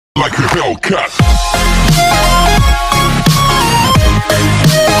Like a Hellcat.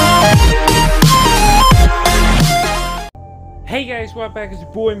 Hey guys, welcome back. It's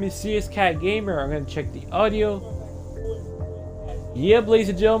your boy Messias Cat Gamer. I'm gonna check the audio. Yeah, ladies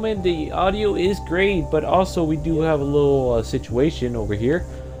and gentlemen, the audio is great, but also we do have a little situation over here.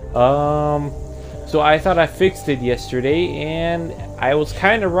 So I thought I fixed it yesterday, and I was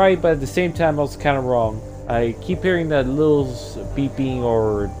kind of right, but at the same time I was kind of wrong. I keep hearing that little beeping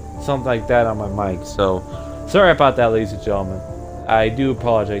or something like that on my mic, so sorry about that, ladies and gentlemen. I do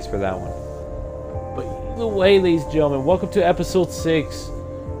apologize for that one. But either way, ladies and gentlemen, welcome to episode 6,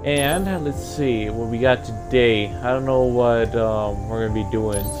 and let's see what we got today. I don't know what we're gonna be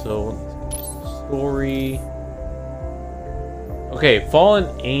doing. So story. Okay, Fallen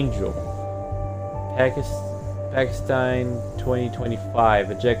Angel, Pakistan 2025.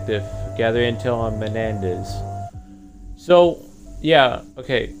 Objective: gather intel on Menendez. So yeah,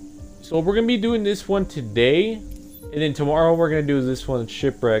 okay. So we're gonna be doing this one today, and then tomorrow we're gonna do this one,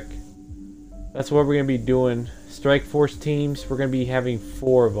 Shipwreck. That's what we're gonna be doing. Strike Force teams. We're gonna be having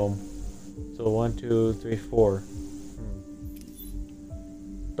 4 of them. So 1, 2, 3, 4.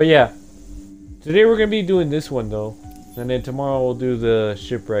 But yeah, today we're gonna be doing this one though, and then tomorrow we'll do the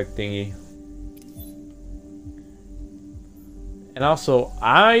Shipwreck thingy. And also,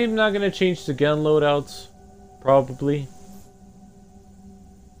 I'm not gonna change the gun loadouts, probably.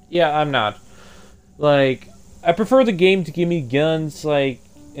 Yeah, I'm not. Like, I prefer the game to give me guns, like,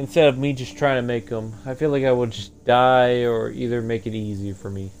 instead of me just trying to make them. I feel like I would just die or either make it easy for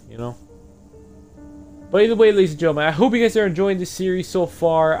me, you know? But either way, ladies and gentlemen, I hope you guys are enjoying this series so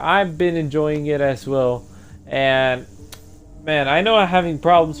far. I've been enjoying it as well. And, man, I know I'm having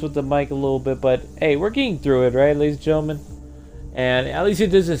problems with the mic a little bit, but hey, we're getting through it, right, ladies and gentlemen? And at least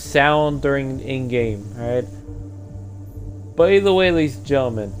it doesn't sound during in-game, right? But either way, ladies and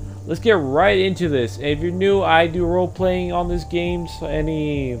gentlemen, let's get right into this. And if you're new, I do role-playing on this game. So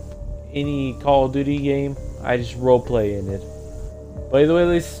any Call of Duty game, I just role-play in it. But either way,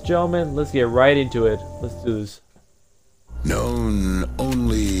 ladies and gentlemen, let's get right into it. Let's do this. Known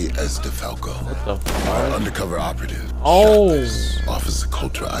only as DeFalco, What the fuck? our undercover operative. Oh. Officer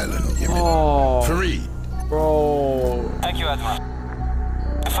Culture Island, Yemen. Oh, Fareed. bro. Thank you, Admiral.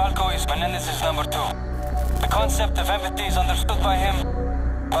 DeFalco is Menendez's number 2. The concept of empathy is understood by him,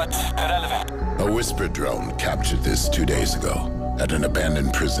 but irrelevant. A whisper drone captured this 2 days ago at an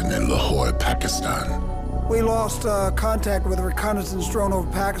abandoned prison in Lahore, Pakistan. We lost contact with a reconnaissance drone over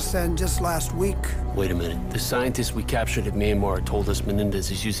Pakistan just last week. Wait a minute. The scientists we captured at Myanmar told us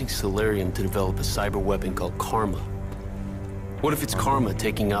Menendez is using Celerium to develop a cyber weapon called Karma. What if it's Karma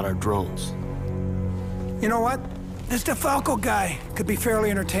taking out our drones? You know what? This DeFalco guy could be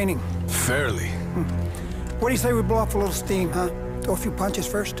fairly entertaining. Fairly. What do you say we blow off a little steam, huh? Throw a few punches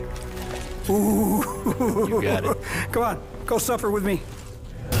first? Ooh. You got it. Come on, go suffer with me.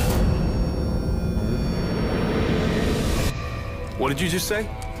 What did you just say?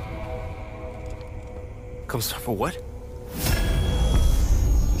 Come suffer what?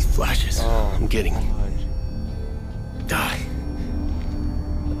 These flashes. Oh, I'm getting. God. Die.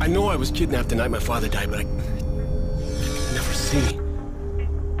 I know I was kidnapped the night my father died, but I never see.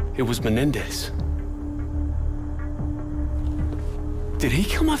 It was Menendez. Did he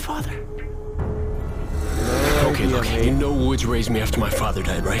kill my father? Okay, look, you know Woods raised me after my father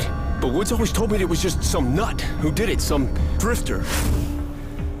died, right? But Woods always told me it was just some nut who did it, some drifter.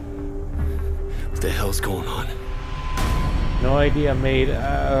 What the hell's going on? No idea, mate.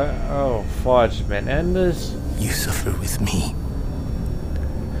 Oh, fudge, Menendez. You suffer with me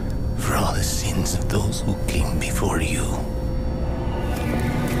for all the sins of those who came before you.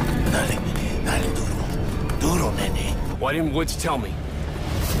 Dale, duro. Duro, nene. Why didn't Woods tell me?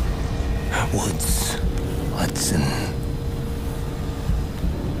 Woods, Hudson.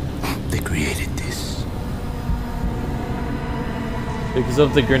 They created this. Because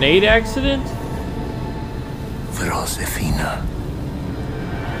of the grenade accident? For Josefina.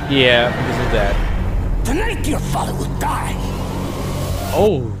 Yeah, because of that. Tonight your father will die.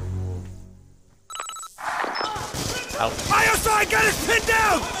 Oh. ISI got us pinned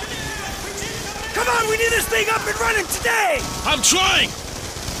down! Come on, we need this thing up and running today! I'm trying!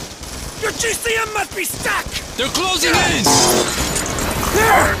 Your GCM must be stuck! They're closing in!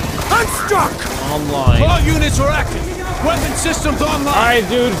 There! Unstuck! Online. All units are active! Weapon systems online! Alright,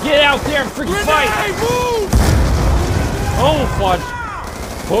 dude, get out there and freaking fight! Move! Oh, fudge.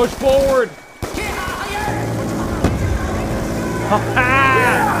 Push forward!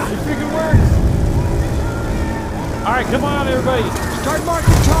 Ha-ha! It freaking works! Alright, come on, everybody! Start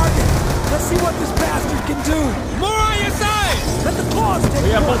marking target! Let's see what this bastard can do! More ISI! Let the claws take We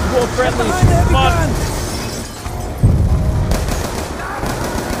got point. multiple Get friendlies. behind the heavy Come on. guns.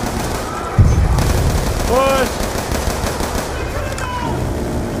 Push.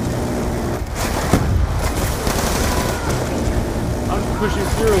 I'm pushing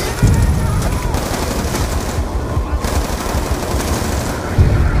through.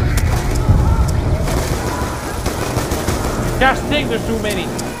 Gosh dang, there's too many.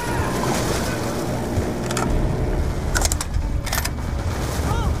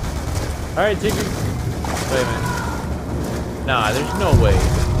 Alright, take your... Wait a minute. Nah, there's no way.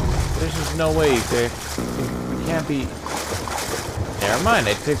 There's just no way. There can't be... Never mind,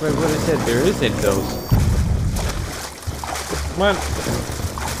 I take back what I said. There isn't those. Come on.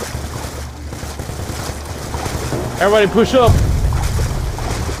 Everybody push up.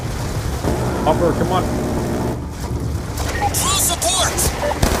 Hopper, come on. Full support.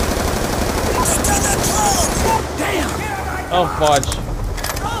 Take down that drone. Damn. Oh, fudge.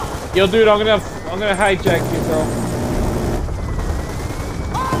 Yo, dude, I'm gonna hijack you, bro.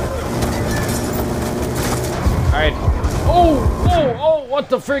 Alright. Oh, what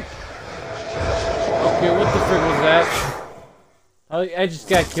the frick? Okay, what the frick was that? I just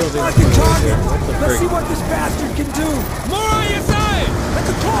got killed in Mark your target. What the Let's see frick? what this bastard can do. More on your side! Let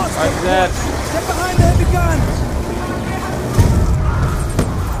the claws Alright, take that. point. Get behind the heavy guns.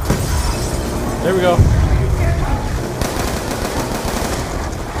 There we go.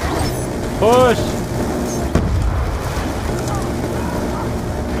 Push!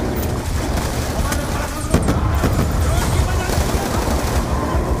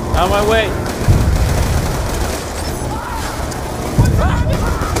 On my way.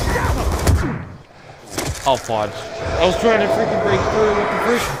 Oh, fudge. I was trying to freaking break through. What the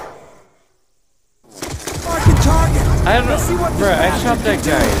frick? Marking target. I don't know. Let's see what this Bruh, I bastard shot that can do.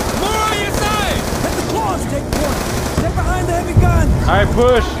 guy. More on your side! Let the claws take point. Get behind the heavy guns. Alright,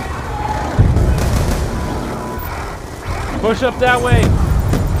 push. Push up that way.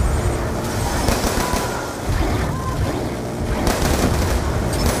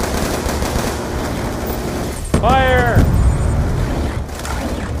 Fire!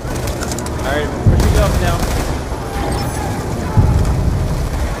 Alright, pushing up now.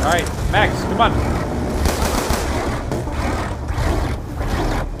 Alright, Max, come on.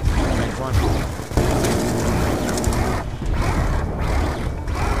 Next one.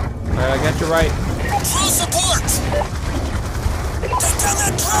 Alright, I got you right. Full support. Take down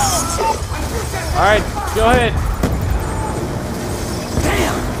that drone. Alright, go ahead.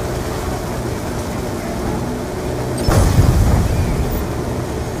 Damn.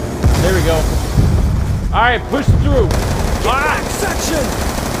 There we go. Alright, push through. Back section.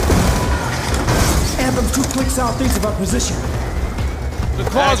 Ambram's 2 clicks southeast of our position. The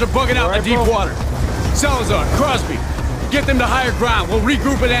claws are bugging out Alright, the deep bro. water. Salazar, Crosby, get them to higher ground. We'll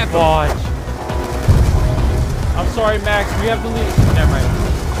regroup at Anthem. Fudge. I'm sorry, Max. We have to leave. Never mind.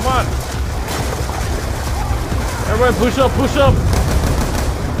 Come on. Everybody push up, push up.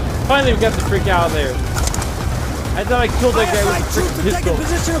 Finally, we got the freak out of there. I thought I killed that guy ISI with troops the are pistol. taking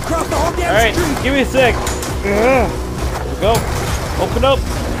position across the whole damn Alright, street. give me a sec. There we go. Open up.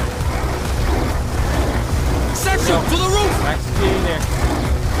 Section to the roof! Max is getting there.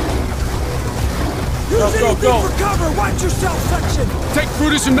 Use Go, anything go. for cover. Watch yourself, section. Take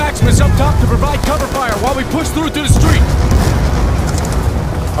Brutus and Maximus up top to provide cover fire while we push through to the street.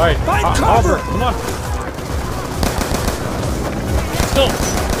 Alright, Find cover. Come on. Let's go.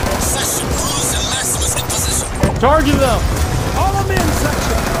 Section, Brutus and Maximus in position. Charging them. All of them in,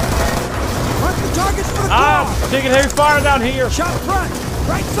 section. Mark the targets for the Ah, claw. taking heavy fire down here. Shot front.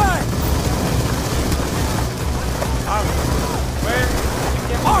 Right side. Where?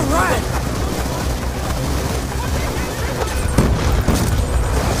 All right.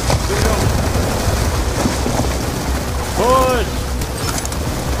 Push.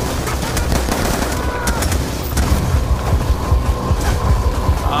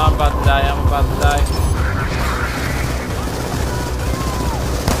 I'm about to die. I'm about to die.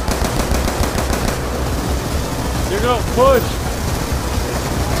 There you go. Push.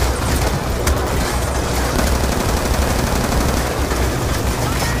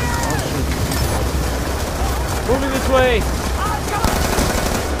 Moving this way.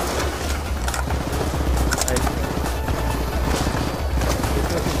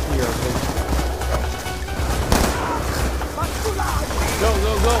 Go,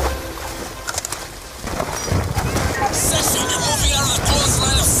 go, go. Section, you're moving out of the close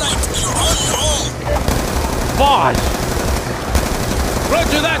line of sight. You're on your own. Fudge.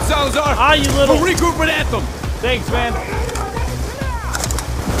 Roger that, Salazar. Ah, you little. We'll regroup at Anthem. Thanks, man.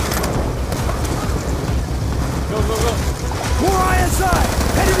 Go, go, go. More ISI!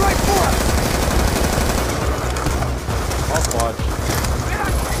 Headed right for us! I'll watch.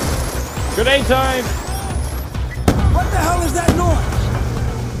 Grenade time! What the hell is that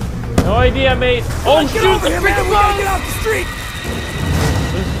noise? No idea, mate. Oh, Get shoot! over The here, man! freaking We gotta bomb! get out the street!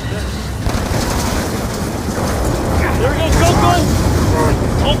 There we go, go, go!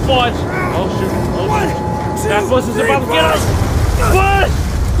 Oh, fudge! Oh, shoot. Oh, shoot. That bus is about to get us! What?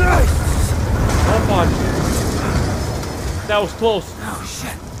 Oh, fudge. That was close. Oh,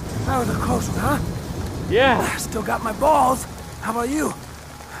 shit. That was a close one, huh? Yeah. Still got my balls. How about you?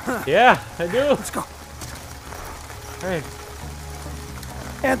 Yeah, I do. Let's go. Alright,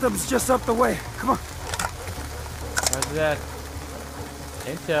 Anthem's just up the way. Come on. roger that.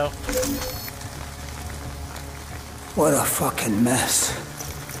 Intel. What a fucking mess.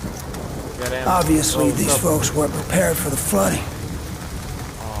 Got ammo. Obviously, Oh, these stuff. folks weren't prepared for the flooding.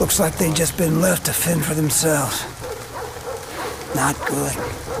 Looks like they've just been left to fend for themselves. Not good.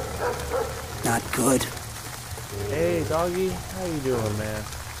 Not good. Hey, doggy. How you doing, man?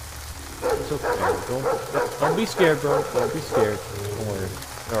 It's okay. Don't be scared, bro. Don't be scared. Don't worry.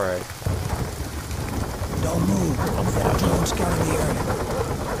 It's alright. Don't move. We've got a drone scouting the area.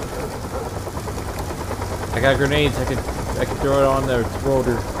 I got grenades. I could throw it on their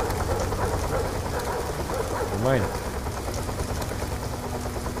rotor. Mine.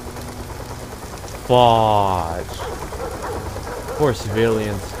 Fudge. Poor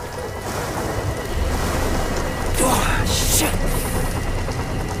civilians. Oh, shit.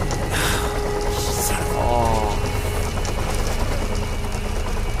 Oh.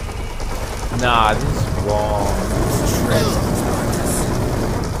 Nah, this is wrong.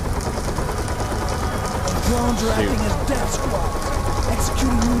 Drones are acting as death squads,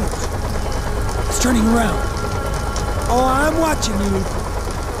 executing units. It's turning around. Oh, I'm watching you.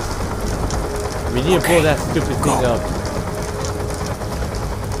 We need to pull that stupid thing up.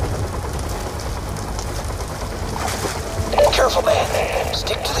 Careful, man.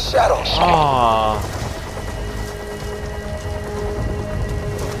 Stick to the shadows. Ah.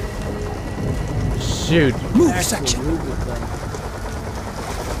 Shoot. Move your section.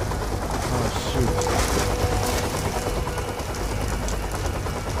 Oh, shoot.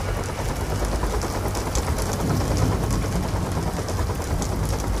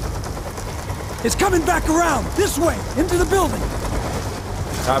 It's coming back around. This way, into the building.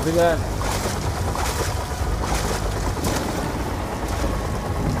 Copy that.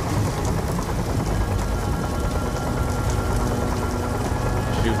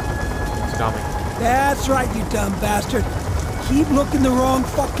 Shoot. It's coming. That's right, you dumb bastard. Keep looking the wrong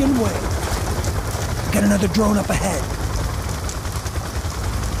fucking way. Got another drone up ahead.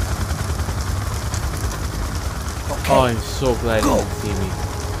 Okay. Oh, I'm so glad Go. he didn't see me.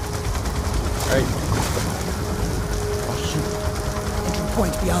 Alright. Oh, shoot. Entry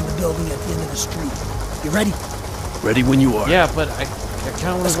point's beyond the building at the end of the street. You ready? Ready when you are. Yeah, but I kind of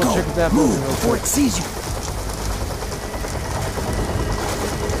want Let's to go go. check that Move building real before quick. it sees you.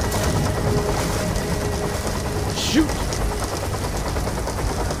 Shoot!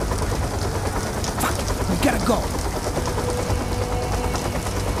 Fuck it. We gotta go.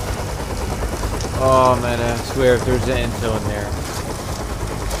 Oh man, I swear if there's an intel in there.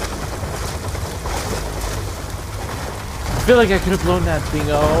 I feel like I could have blown that thing.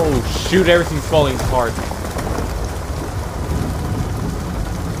 Oh shoot, everything's falling apart.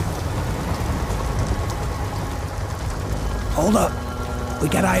 Hold up. We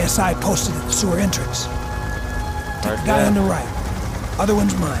got ISI posted at the sewer entrance. Take the guy on the right. Other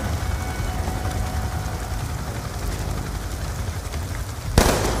one's mine.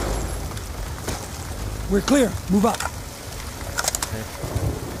 We're clear. Move up.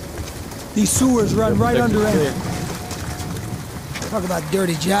 These sewers run right under it. Talk about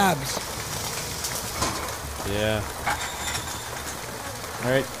dirty jobs. Yeah.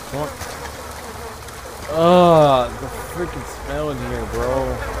 Alright, come on. Oh, the freaking smell in here,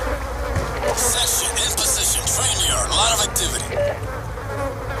 bro. Section in position. Train yard. A lot of activity.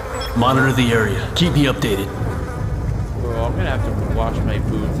 Monitor the area. Keep me updated. Bro, I'm gonna have to wash my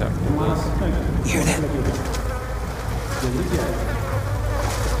boots after this. You hear that?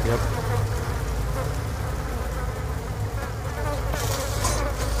 Yep.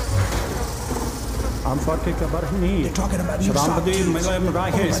 They're talking about new SOC teams.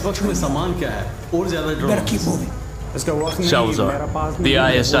 इस वक्त में सामान क्या है और ज्यादा You better keep moving. Salazar, the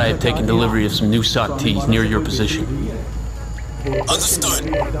ISI have taken delivery of some new SOC Ts near your position. Understood.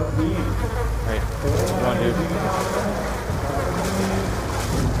 Alright, come on, dude.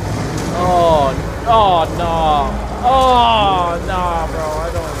 Oh, no. Oh, no, bro. I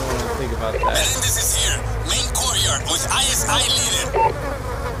don't even want to think about that. Menendez is here. Main courtyard. with ISI leader.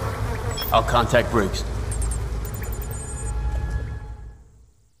 I'll contact Briggs.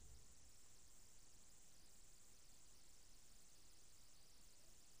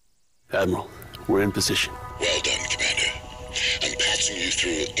 Admiral, we're in position. Well done, Commander. I'm patching you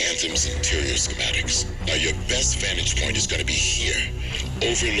through Anthem's interior schematics. Now your best vantage point is going to be here,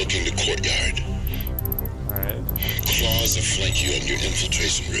 overlooking the courtyard. Alright. Claws will flank you on your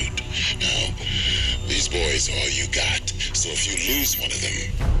infiltration route. Now, these boys are all you got, so if you lose one of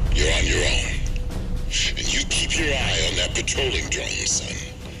them, you're on your own. And you keep your eye on that patrolling drone, son.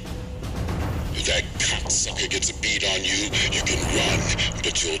 If that cocksucker gets a bead on you, you can run,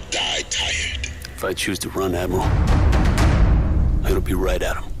 but you'll die tired. If I choose to run, Admiral, it'll be right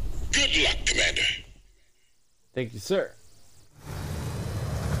at him. Good luck, Commander. Thank you, sir.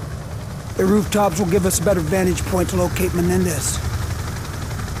 The rooftops will give us a better vantage point to locate Menendez.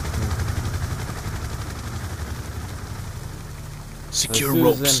 Secure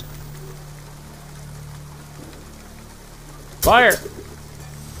Let's do this ropes. then. Fire!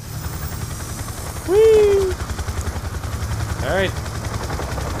 Whee! Alright.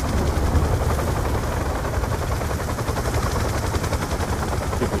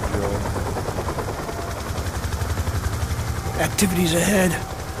 Stupid drill. Activities ahead.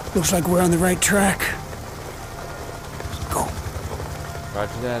 Looks like we're on the right track. Let's go.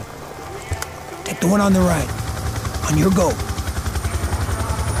 Roger that. Take the one on the right. On your go.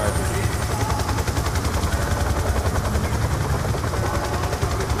 Roger.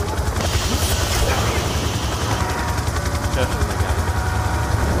 Just what I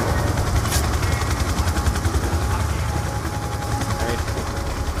got. Alright.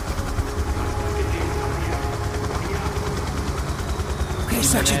 Okay,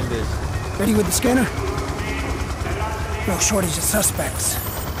 section. Menendez. Ready with the scanner? No shortage of suspects.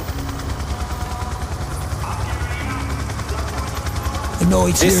 The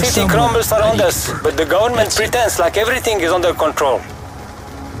noise The here city somewhere. crumbles around us, but the government pretends like everything is under control.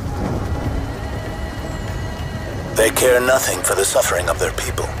 They care nothing for the suffering of their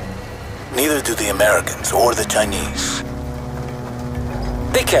people. Neither do the Americans or the Chinese.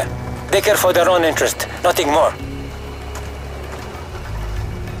 They care. They care for their own interest, nothing more.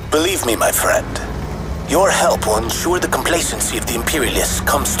 Believe me, my friend, your help will ensure the complacency of the Imperialists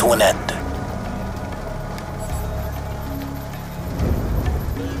comes to an end.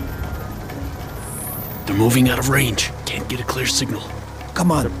 They're moving out of range. Can't get a clear signal. Come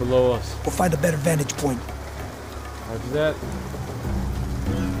They're on, below us. we'll find a better vantage point. Roger that.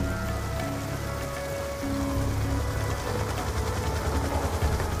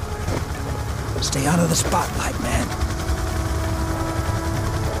 Stay out of the spotlight, man.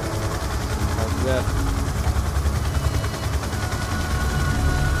 Roger that.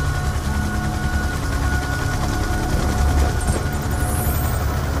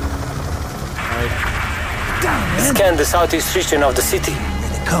 Alright. Down, man. Scan the southeast region of the city. Here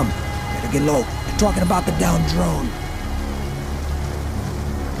they come. Better get low. They're talking about the downed drone.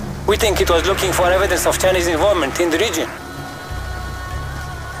 We think it was looking for evidence of Chinese involvement in the region.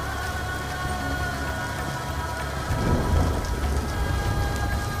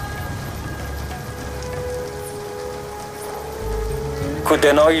 Could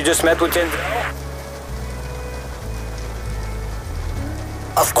they know you just met with General?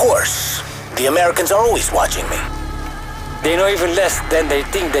 Of course. The Americans are always watching me. They know even less than they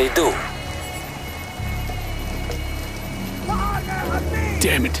think they do.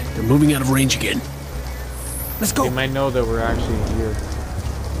 Damn it. They're moving out of range again. Let's go. They might know that we're actually here.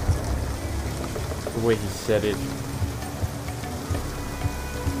 The way he said it.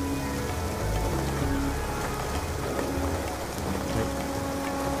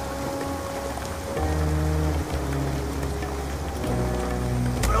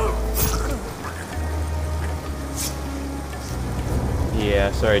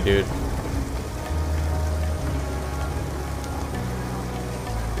 Yeah, sorry, dude.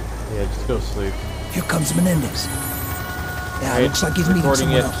 Yeah, just go sleep. Here comes Menendez. Yeah, Right, looks like he's meeting recording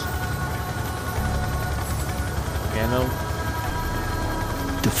someone it. else. Scan him.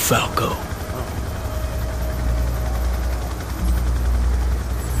 DeFalco.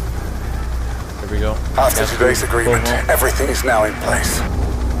 There we go. After That's today's cool. agreement, Go home. everything is now in place.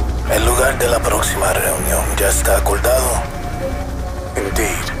 El lugar de la próxima reunión ya está acordado.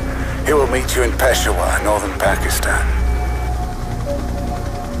 Indeed. He will meet you in Peshawar, northern Pakistan.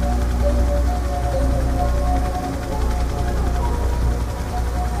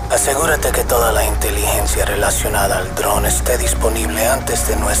 Asegúrate que toda la inteligencia relacionada al dron esté disponible antes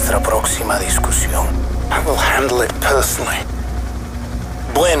de nuestra próxima discusión. I will handle it personally.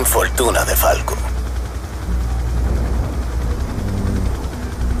 Buen fortuna, DeFalco.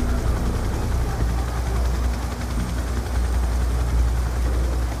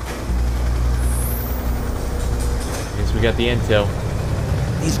 we got the intel.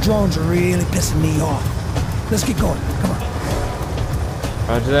 These drones are really pissing me off. Let's get going. Come on.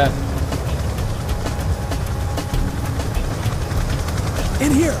 Roger that.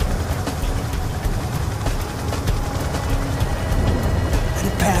 In here. Let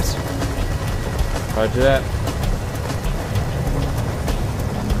it pass. Roger that.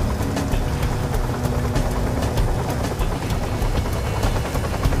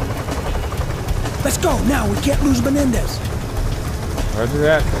 Let's go now. We can't lose Menendez. Roger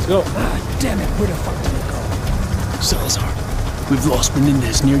that. Let's go. Ah, damn it. Where the fuck did it go? Salazar, we've lost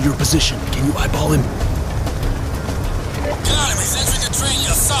Menendez near your position. Can you eyeball him? Got him. He's entering the train on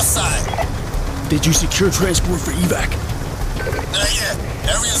the south side. Did you secure transport for evac? Not yet.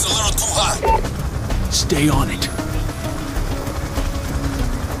 Area's a little too hot. Stay on it.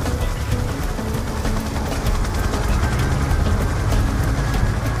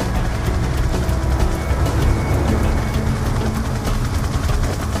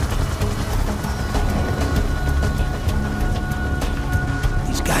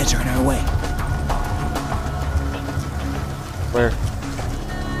 These guys are in our way. Where?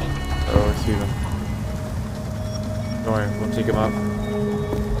 Oh, I see them. Don't worry, we'll take them out.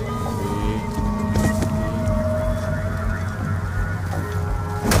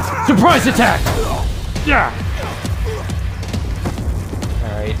 Surprise attack! Yeah!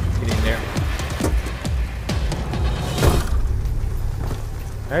 Alright, get in there.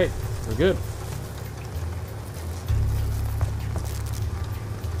 Alright, we're good.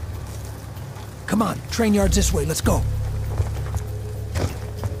 Come on, train yard's this way. Let's go.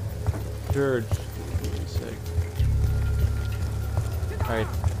 George. Alright.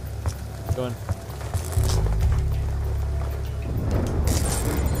 Going.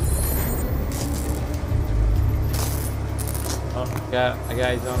 Oh, I got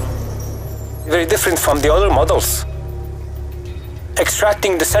eyes on him. Very different from the other models.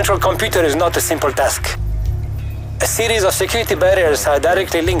 Extracting the central computer is not a simple task. A series of security barriers are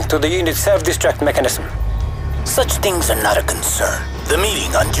directly linked to the unit's self-destruct mechanism. Such things are not a concern. The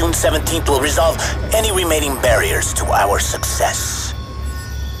meeting on June 17th will resolve any remaining barriers to our success.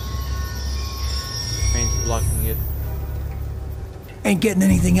 Train's blocking it. Ain't getting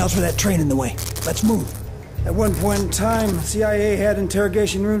anything else with that train in the way. Let's move. At one point in time, CIA had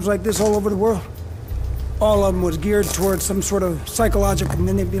interrogation rooms like this all over the world. All of them was geared towards some sort of psychological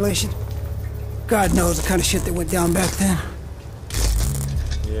manipulation. God knows the kind of shit that went down back then.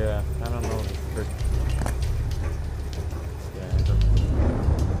 Yeah, I don't know the frick. Yeah, I don't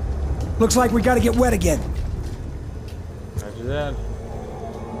know. Looks like we gotta get wet again. Roger that.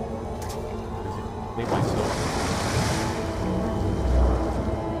 Take myself.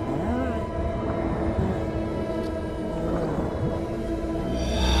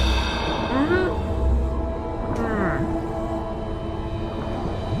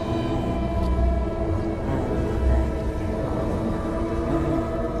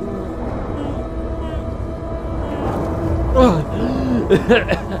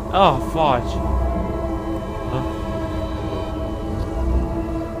 Oh, fudge. Huh?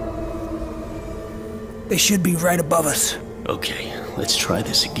 They should be right above us. Okay, let's try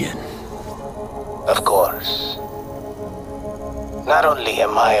this again. Of course. Not only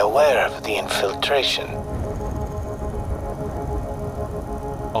am I aware of the infiltration.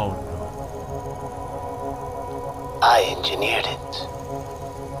 Oh no. I engineered it.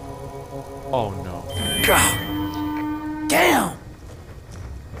 Oh no. God. Damn!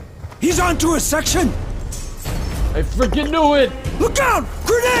 He's onto a section! I freaking knew it! Look out!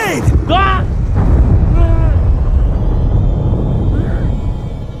 Grenade! Ah!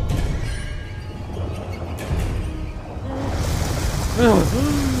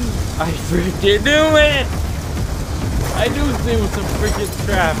 I freaking knew it! I knew there was some freaking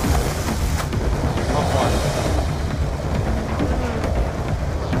trap. Oh, fuck.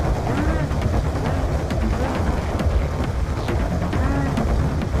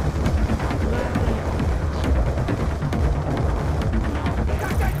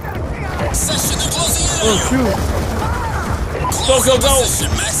 Oh shoot! Go, go, go!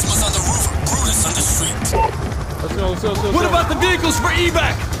 Maximus on the roof, Brutus on the street. Let's go, let's go, let's go. What about the vehicles for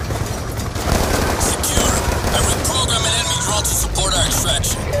evac? Secure. I reprogram an enemy drone to support our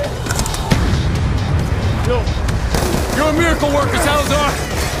extraction. Yo. You're a miracle worker, Salazar.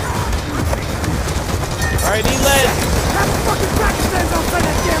 Alright, need lead. Have the fucking Pakistans outside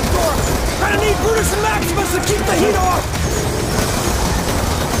that damn door! I need Brutus and Maximus to keep the heat off!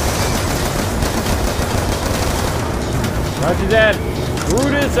 Roger that.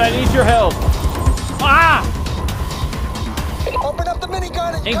 Brutus, I need your help. Ah! Open up the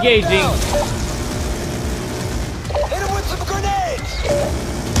minigun and engaging. Hit him with Take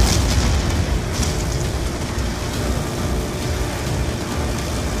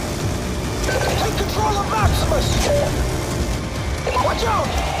control of Maximus! Watch out!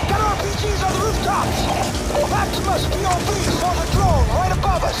 Got RPGs on the rooftops! Maximus, POVs on the drone right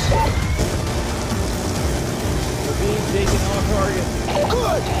above us! We're being taken off target.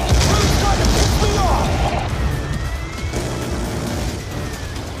 Good! Really starting to piss me off!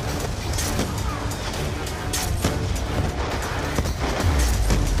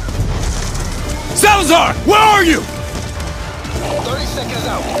 Salazar, where are you? 30 seconds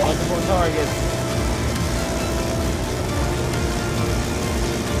out. Multiple targets.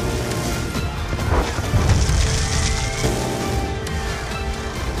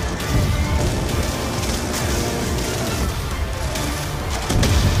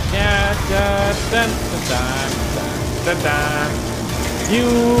 You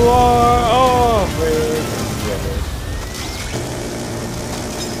are afraid.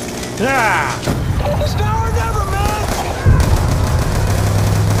 Ah! It's now or never, man!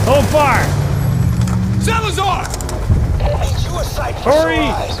 Hold fire! Salazar! Need you a sight for Hurry!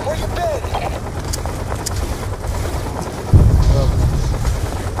 sore eyes. Where you been?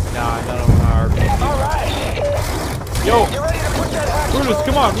 Nah, none of them are. Alright! Yo! You ready to put that hack? Brutus,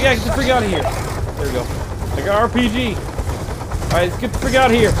 come on! We gotta get the freak out of here! There we go. I got RPG! Alright, let's get the freak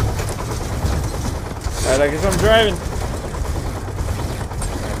out of here! Alright, I guess I'm driving.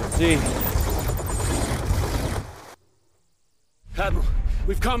 Let's see. Admiral,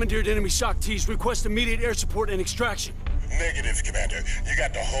 we've commandeered enemy shock T's. Request immediate air support and extraction. Negative, Commander. You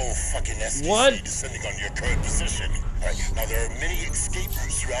got the whole fucking SDC descending on your current position. Right. Now, there are many escape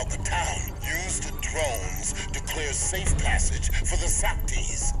routes throughout the town. Use the drones to clear safe passage for the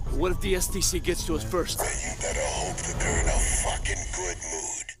SOCTs. What if the SDC gets to us first? Well, you better hope that they're in a fucking good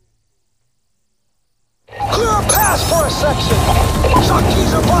mood. Clear a path for a section!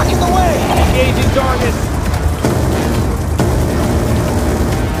 SOCTs are blocking the way! Engaging targets!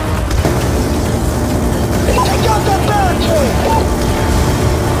 Take out that barricade!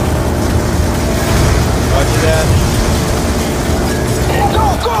 Roger that. Go,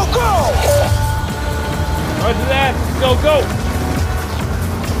 go, go! Roger that. Go, go!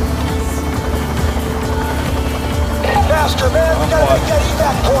 Faster, man! We gotta make that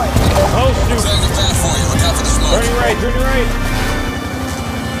evac point! Oh, shoot! Setting a path for you. Look out for the smoke. Turning right, turning right!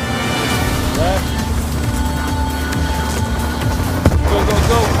 Left. Go, go,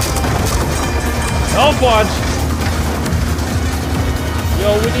 go! Help watch! Yo,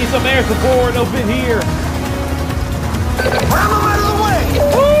 we need some air support up in here! Ram them out of the way!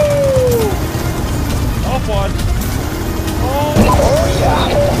 Woo! Help watch! Oh! Oh yeah!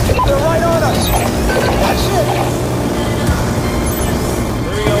 They're right on us! That's it!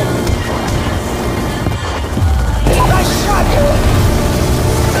 There we go. Nice shot!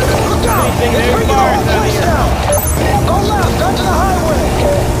 Look out! It's bringing the whole place down! Go left, onto the highway!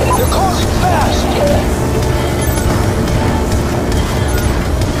 They're closing fast!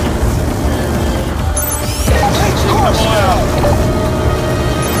 Take course now!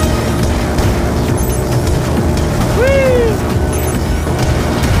 Whee!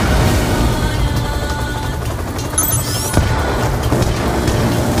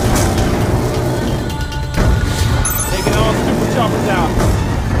 Taking all super choppers out.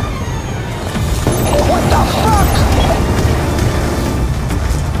 What the fuck?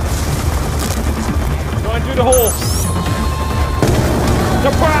 Going through the hole.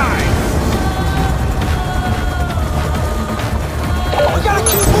 Surprise! We gotta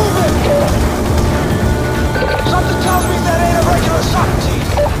keep moving! Something tells me that ain't a regular SOCT.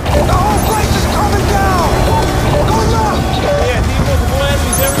 The whole place is coming down! Go left! Yeah, see multiple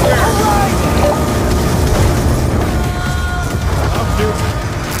enemies everywhere. All right! I'm shooting.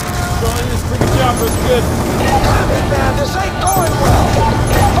 Throwing this freaking chopper is good. Damn it, man! This ain't going well!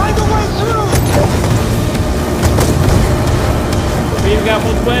 Find a way through! We've got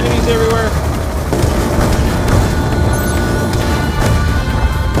multiple enemies everywhere.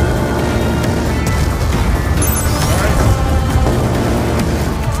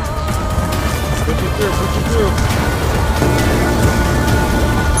 Push it through.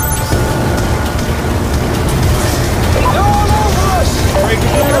 They're all over us! Break it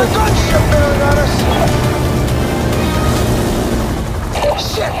Got a through. gunship bearing on us!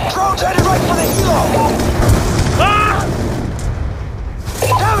 Shit! Drone's headed right for the helo! Ah!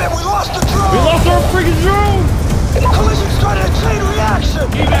 Damn it! We lost the drone! We lost our freaking drone! Collision started a chain reaction!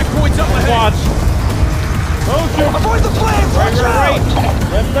 Evac points up ahead. Watch. Oh, shoot. Avoid the flames! Right, Watch right, out! right.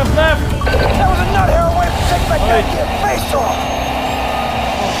 Left, left, left. That was a nut arrow way to take my Right. goddamn face off!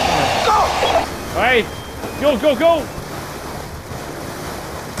 Go! All right. Go, go, go.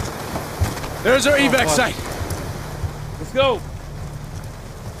 There's our evac fuck. site. Let's go.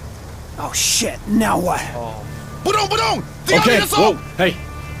 Oh shit, now what? Budong! Okay, whoa, hey.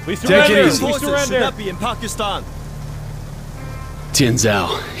 We Take it easy. We surrender. be in Pakistan. Tian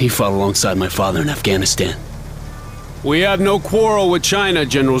Zhao, he fought alongside my father in Afghanistan. We have no quarrel with China,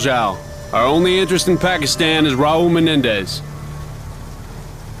 General Zhao. Our only interest in Pakistan is Raul Menendez.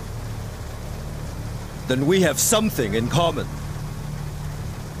 Then we have something in common.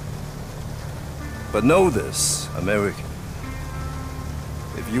 But know this, American.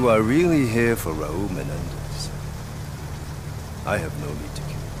 If you are really here for Raul Menendez, I have no need to kill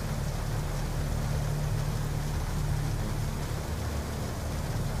you.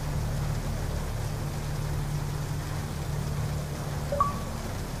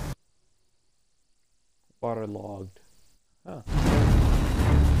 Waterlogged. Huh.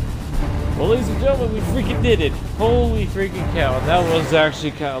 Well, ladies and gentlemen, we freaking did it. Holy freaking cow. That was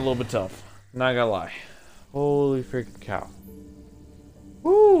actually kind of a little bit tough. Not gonna lie. Holy freaking cow.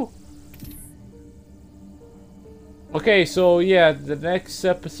 Woo! Okay, so yeah, the next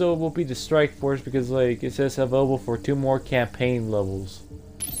episode will be the Strike Force because, like, it says available for 2 more campaign levels.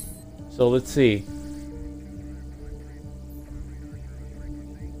 So let's see.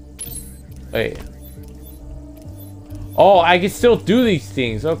 Wait. Oh, I can still do these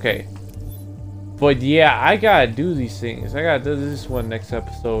things. Okay. But yeah, I gotta do these things. I gotta do this one next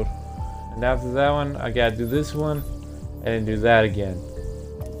episode. And after that one, I gotta do this one. And then do that again.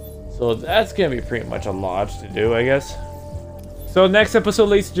 So that's gonna be pretty much a lot to do, I guess. So next episode,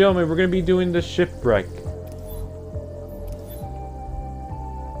 ladies and gentlemen, we're gonna be doing the shipwreck.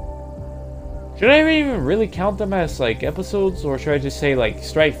 Should I even really count them as like episodes, or should I just say like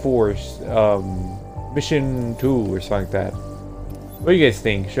Strike Force, Mission 2 or something like that? What do you guys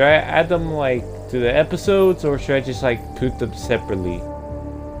think? Should I add them like to the episodes, or should I just like put them separately?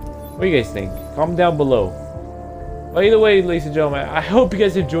 What do you guys think? Comment down below. But either way, ladies and gentlemen, I hope you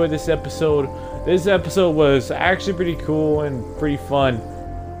guys enjoyed this episode. This episode was actually pretty cool and pretty fun.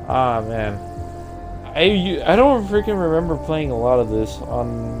 Ah, man. I don't freaking remember playing a lot of this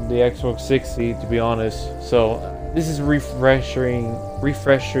on the Xbox 60, to be honest. So this is refreshing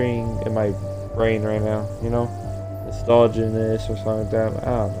in my brain right now, you know? Nostalgia-ness or something like that. I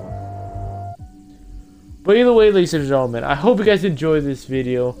don't know. But either way, ladies and gentlemen, I hope you guys enjoyed this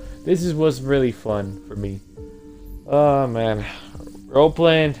video. This was really fun for me. Oh man,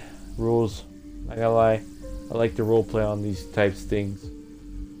 role-playing rules. Not gonna lie, I like to role-play on these types of things.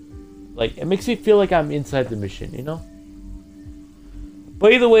 Like, it makes me feel like I'm inside the mission, you know?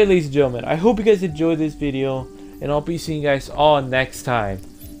 But either way, ladies and gentlemen, I hope you guys enjoyed this video, and I'll be seeing you guys all next time.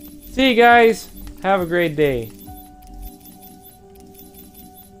 See you guys. Have a great day.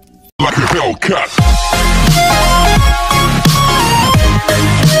 Like a Hellcat.